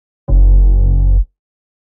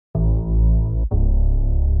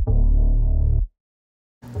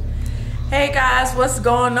Hey guys, what's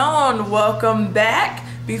going on? Welcome back.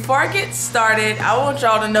 Before I get started, I want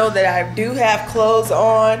y'all to know that I do have clothes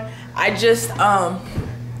on. I just don't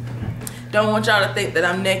want y'all to think that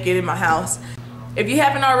I'm naked in my house. If you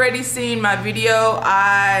haven't already seen my video,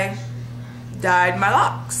 I dyed my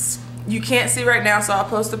locks. You can't see right now, so I'll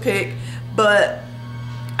post a pic, but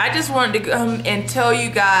I just wanted to come and tell you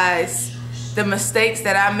guys the mistakes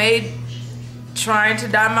that I made trying to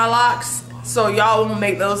dye my locks, so y'all won't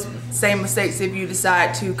make those same mistakes if you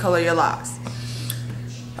decide to color your locks.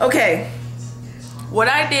 Okay, what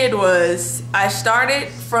I did was I started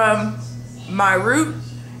from my root.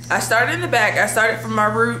 I started in the back. I started from my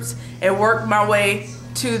roots and worked my way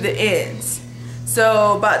to the ends.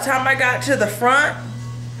 So by the time I got to the front,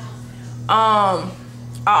 I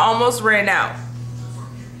almost ran out.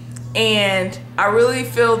 And I really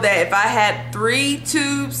feel that if I had 3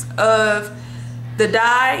 tubes of the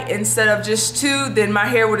dye instead of just 2, then my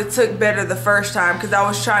hair would have took better the first time, because I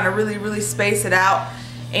was trying to really space it out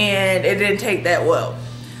and it didn't take that well.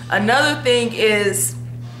 Another thing is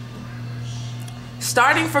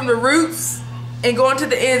starting from the roots and going to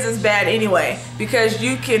the ends is bad anyway, because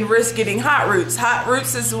you can risk getting hot roots. Hot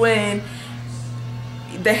roots is when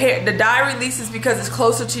the dye releases because it's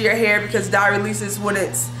closer to your hair, because dye releases when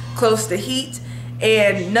it's close to heat,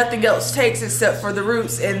 and nothing else takes except for the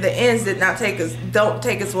roots, and the ends don't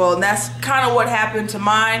take as well. And that's kind of what happened to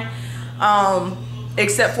mine,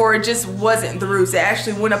 except for it just wasn't the roots. It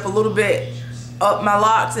actually went up a little bit up my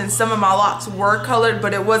locks, and some of my locks were colored,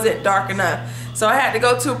 but it wasn't dark enough. So I had to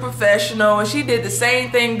go to a professional, and she did the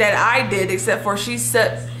same thing that I did, except for she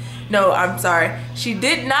did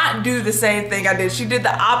not do the same thing I did. She did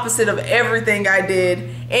the opposite of everything I did,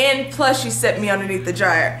 and plus she set me underneath the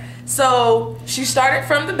dryer. So she started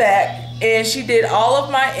from the back and she did all of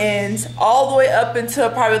my ends all the way up until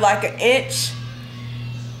probably like an inch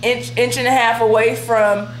and a half away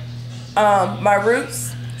from my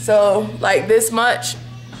roots, so like this much.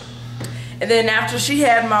 And then after she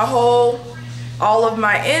had all of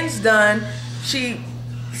my ends done, she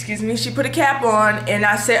put a cap on, and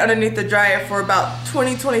I sat underneath the dryer for about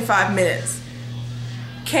 20-25 minutes.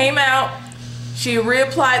 Came out, she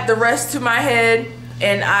reapplied the rest to my head,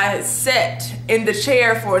 and I sat in the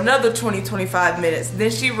chair for another 20-25 minutes. Then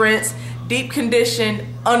she rinsed, deep conditioned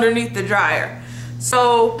underneath the dryer.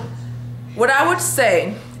 So what I would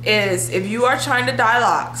say is, if you are trying to dye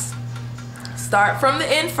locks, start from the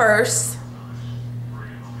end first.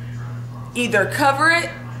 Either cover it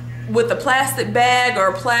with a plastic bag or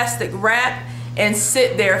a plastic wrap and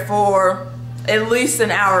sit there for at least an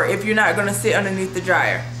hour if you're not going to sit underneath the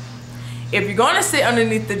dryer. If you're going to sit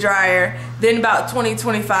underneath the dryer, then about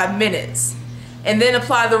 20-25 minutes, and then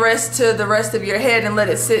apply the rest to the rest of your head and let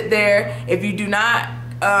it sit there. If you do not,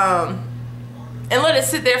 and let it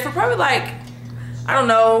sit there for probably like, I don't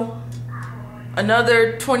know,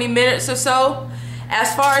 another 20 minutes or so.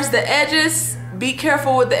 As far as the edges, be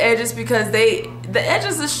careful with the edges, because the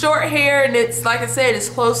edges is short hair, and it's, like I said, it's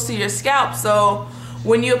close to your scalp. So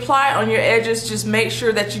when you apply on your edges, just make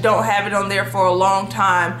sure that you don't have it on there for a long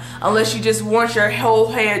time, unless you just want your whole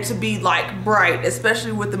hair to be like bright,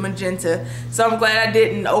 especially with the magenta. So I'm glad I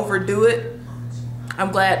didn't overdo it. I'm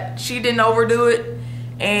glad she didn't overdo it,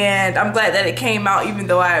 and I'm glad that it came out, even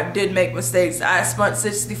though I did make mistakes. I spent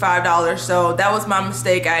 $65, so that was my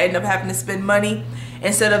mistake. I ended up having to spend money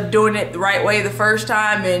instead of doing it the right way the first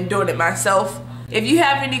time and doing it myself. If you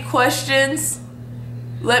have any questions,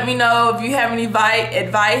 let me know. If you have any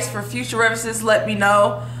advice for future references, let me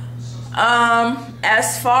know.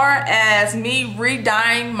 As far as me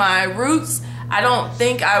re-dyeing my roots, I don't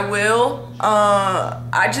think I will. I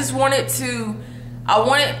wanted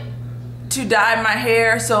to dye my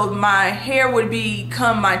hair so my hair would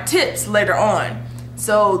become my tips later on.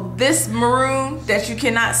 So this maroon that you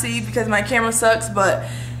cannot see because my camera sucks, but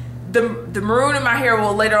the maroon in my hair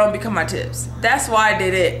will later on become my tips. That's why I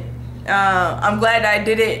did it. I'm glad I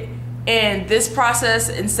did it in this process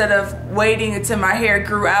instead of waiting until my hair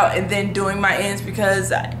grew out and then doing my ends,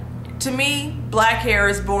 because to me, black hair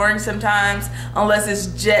is boring sometimes unless it's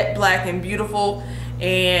jet black and beautiful.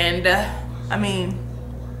 And I mean,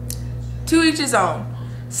 to each his own.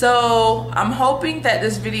 So I'm hoping that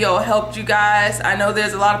this video helped you guys. I know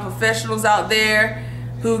there's a lot of professionals out there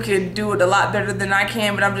who can do it a lot better than I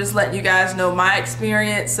can, but I'm just letting you guys know my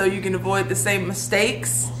experience so you can avoid the same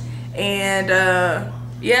mistakes. And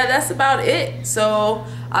yeah, that's about it. So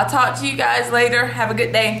I'll talk to you guys later. Have a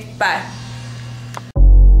good day. Bye.